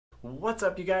What's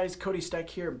up, you guys? Cody Steck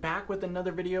here, back with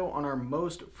another video on our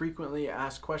most frequently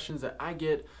asked questions that I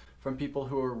get from people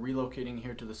who are relocating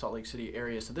here to the Salt Lake City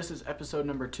area. So this is episode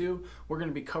number 2. We're going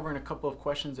to be covering a couple of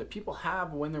questions that people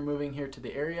have when they're moving here to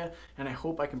the area, and I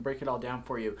hope I can break it all down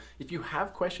for you. If you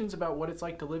have questions about what it's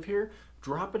like to live here,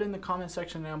 drop it in the comment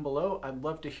section down below. I'd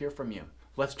love to hear from you.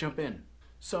 Let's jump in.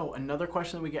 So another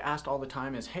question that we get asked all the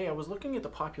time is, hey, I was looking at the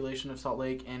population of Salt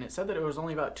Lake and it said that it was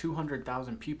only about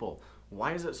 200,000 people.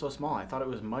 Why is it so small? I thought it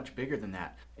was much bigger than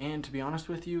that. And to be honest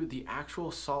with you, the actual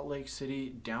Salt Lake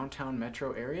City downtown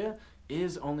metro area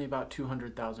is only about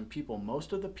 200,000 people.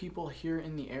 Most of the people here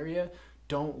in the area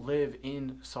don't live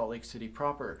in Salt Lake City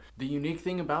proper. The unique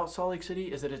thing about Salt Lake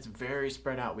City is that it's very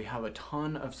spread out. We have a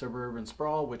ton of suburban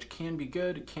sprawl, which can be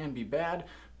good, can be bad,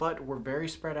 but we're very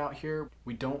spread out here.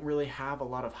 We don't really have a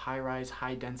lot of high-rise,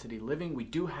 high-density living. We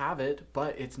do have it,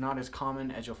 but it's not as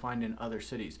common as you'll find in other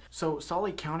cities. So Salt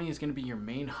Lake County is going to be your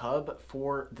main hub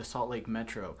for the Salt Lake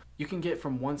Metro. You can get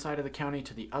from one side of the county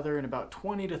to the other in about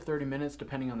 20 to 30 minutes,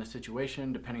 depending on the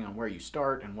situation, depending on where you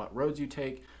start and what roads you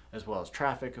take, as well as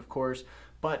traffic, of course.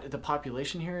 But the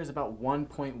population here is about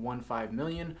 1.15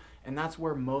 million, and that's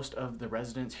where most of the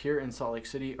residents here in Salt Lake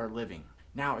City are living.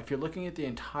 Now, if you're looking at the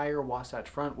entire Wasatch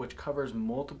Front, which covers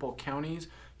multiple counties,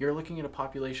 you're looking at a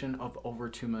population of over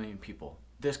 2 million people.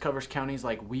 This covers counties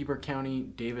like Weber County,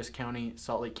 Davis County,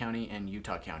 Salt Lake County, and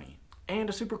Utah County. And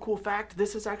a super cool fact,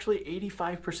 this is actually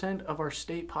 85% of our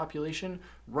state population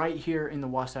right here in the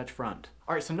Wasatch Front.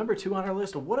 All right, so number 2 on our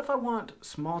list, what if I want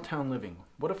small town living?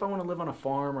 What if I want to live on a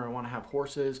farm, or I want to have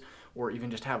horses, or even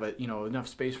just have enough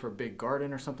space for a big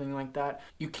garden or something like that?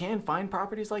 You can find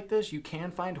properties like this. You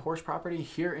can find horse property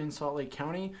here in Salt Lake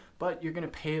County, but you're going to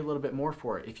pay a little bit more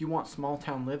for it. If you want small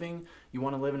town living, you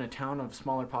want to live in a town of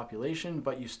smaller population,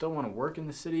 but you still want to work in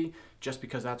the city just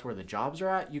because that's where the jobs are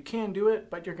at, you can do it,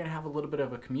 but you're going to have a little bit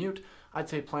of a commute. I'd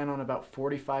say plan on about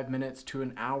 45 minutes to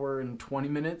an hour and 20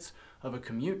 minutes of a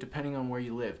commute, depending on where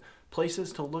you live.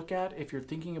 Places to look at if you're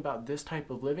thinking about this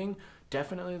type of living,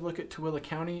 definitely look at Tooele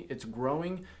County. It's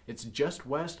growing. It's just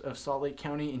west of Salt Lake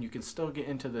County, and you can still get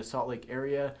into the Salt Lake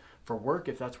area for work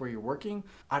if that's where you're working.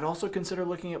 I'd also consider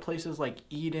looking at places like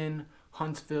Eden,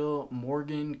 Huntsville,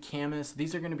 Morgan, Camas.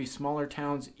 These are going to be smaller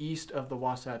towns east of the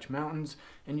Wasatch Mountains,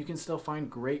 and you can still find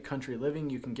great country living.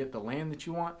 You can get the land that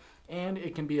you want, and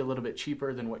it can be a little bit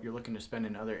cheaper than what you're looking to spend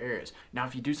in other areas. Now,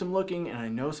 if you do some looking, and I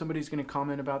know somebody's going to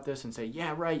comment about this and say,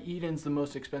 yeah, right, Eden's the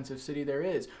most expensive city there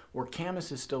is, or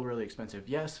Camas is still really expensive.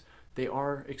 Yes, they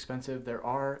are expensive. There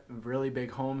are really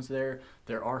big homes there.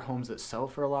 There are homes that sell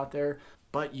for a lot there,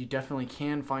 but you definitely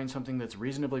can find something that's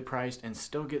reasonably priced and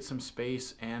still get some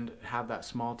space and have that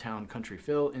small town country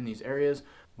feel in these areas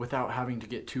without having to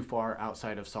get too far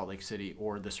outside of Salt Lake City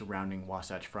or the surrounding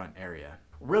Wasatch Front area.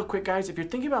 Real quick, guys, if you're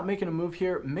thinking about making a move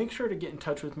here, make sure to get in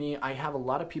touch with me. I have a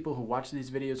lot of people who watch these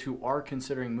videos who are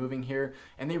considering moving here,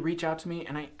 and they reach out to me,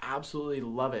 and I absolutely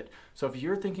love it. So if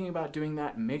you're thinking about doing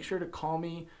that, make sure to call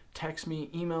me, text me,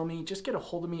 email me, just get a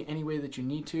hold of me any way that you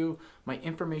need to. My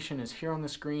information is here on the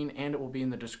screen, and it will be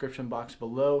in the description box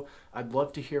below. I'd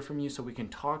love to hear from you so we can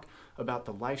talk about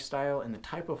the lifestyle and the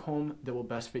type of home that will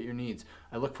best fit your needs.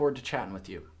 I look forward to chatting with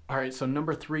you. All right, so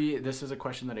number 3, this is a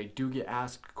question that I do get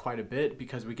asked quite a bit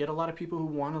because we get a lot of people who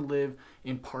want to live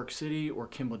in Park City or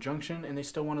Kimball Junction, and they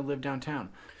still want to live downtown.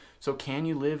 So can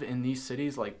you live in these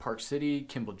cities like Park City,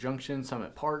 Kimball Junction,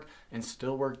 Summit Park, and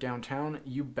still work downtown?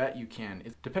 You bet you can.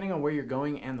 Depending on where you're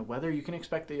going and the weather, you can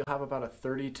expect that you'll have about a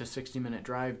 30 to 60 minute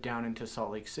drive down into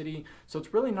Salt Lake City. So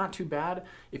it's really not too bad.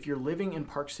 If you're living in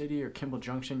Park City or Kimball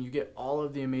Junction, you get all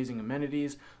of the amazing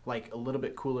amenities, like a little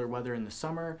bit cooler weather in the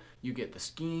summer. You get the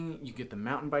skiing, you get the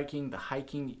mountain biking, the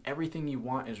hiking, everything you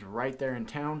want is right there in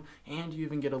town, and you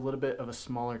even get a little bit of a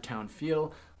smaller town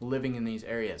feel living in these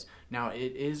areas. Now,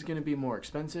 it is going to be more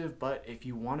expensive, but if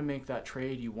you want to make that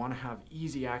trade, you want to have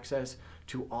easy access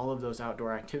to all of those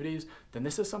outdoor activities, then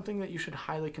this is something that you should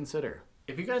highly consider.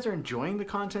 If you guys are enjoying the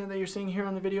content that you're seeing here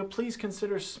on the video, please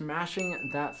consider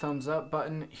smashing that thumbs up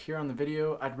button here on the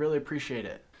video. I'd really appreciate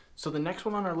it. So the next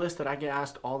one on our list that I get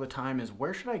asked all the time is,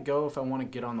 where should I go if I want to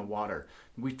get on the water?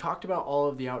 We've talked about all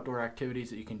of the outdoor activities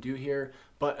that you can do here,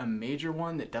 but a major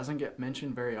one that doesn't get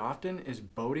mentioned very often is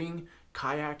boating,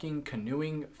 kayaking,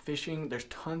 canoeing, fishing. There's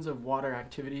tons of water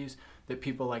activities that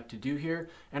people like to do here,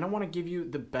 and I want to give you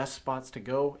the best spots to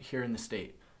go here in the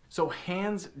state. So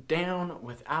hands down,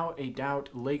 without a doubt,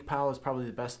 Lake Powell is probably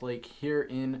the best lake here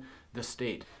in the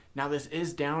state. Now, this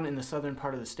is down in the southern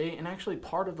part of the state, and actually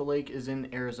part of the lake is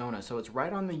in Arizona, so it's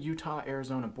right on the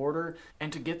Utah-Arizona border.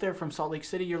 And to get there from Salt Lake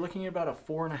City, you're looking at about a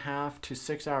 4.5 to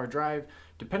 6 hour drive,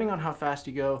 depending on how fast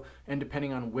you go and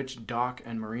depending on which dock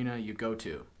and marina you go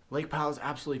to. Lake Powell is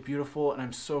absolutely beautiful, and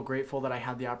I'm so grateful that I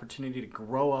had the opportunity to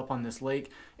grow up on this lake,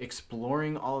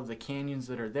 exploring all of the canyons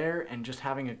that are there and just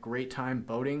having a great time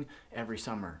boating every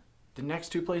summer. The next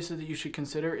two places that you should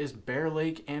consider is Bear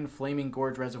Lake and Flaming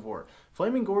Gorge Reservoir.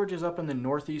 Flaming Gorge is up in the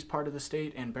northeast part of the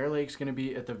state, and Bear Lake's going to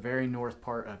be at the very north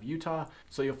part of Utah.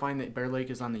 So you'll find that Bear Lake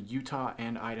is on the Utah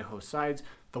and Idaho sides.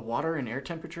 The water and air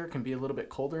temperature can be a little bit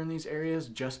colder in these areas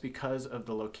just because of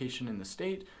the location in the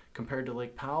state compared to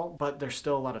Lake Powell, but there's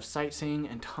still a lot of sightseeing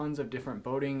and tons of different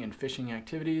boating and fishing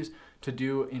activities to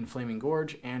do in Flaming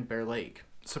Gorge and Bear Lake.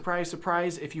 Surprise,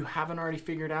 surprise, if you haven't already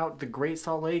figured out, the Great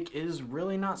Salt Lake is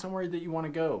really not somewhere that you want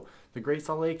to go. The Great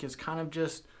Salt Lake is kind of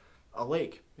just a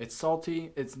lake. It's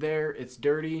salty, it's there, it's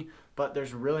dirty, but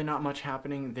there's really not much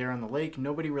happening there on the lake.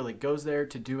 Nobody really goes there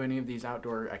to do any of these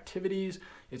outdoor activities.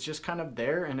 It's just kind of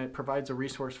there, and it provides a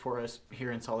resource for us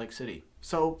here in Salt Lake City.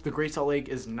 So the Great Salt Lake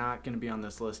is not going to be on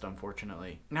this list,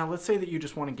 unfortunately. Now let's say that you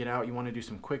just want to get out, you want to do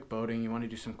some quick boating, you want to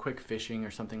do some quick fishing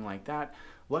or something like that.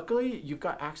 Luckily, you've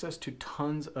got access to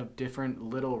tons of different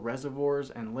little reservoirs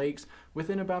and lakes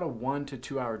within about a 1 to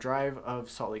 2 hour drive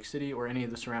of Salt Lake City or any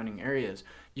of the surrounding areas.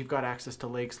 You've got access to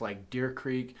lakes like Deer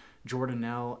Creek,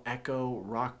 Jordanelle, Echo,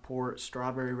 Rockport,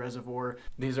 Strawberry Reservoir.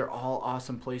 These are all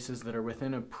awesome places that are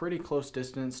within a pretty close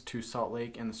distance to Salt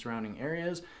Lake and the surrounding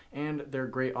areas, and they're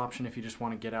a great option if you just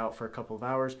want to get out for a couple of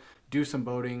hours, do some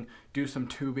boating, do some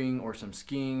tubing or some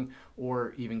skiing,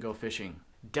 or even go fishing.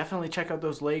 Definitely check out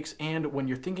those lakes, and when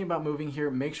you're thinking about moving here,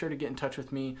 make sure to get in touch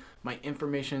with me. My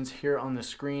information's here on the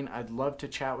screen. I'd love to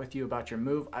chat with you about your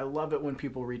move. I love it when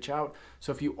people reach out.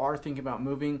 So if you are thinking about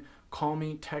moving, call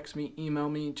me, text me, email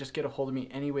me, just get a hold of me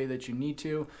any way that you need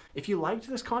to. If you liked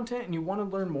this content and you want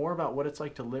to learn more about what it's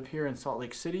like to live here in Salt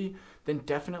Lake City, then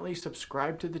definitely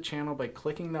subscribe to the channel by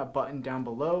clicking that button down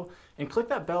below and click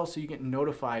that bell so you get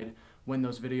notified when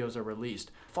those videos are released.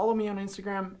 Follow me on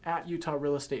Instagram at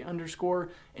 @UtahRealEstate_,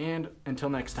 and until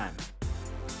next time.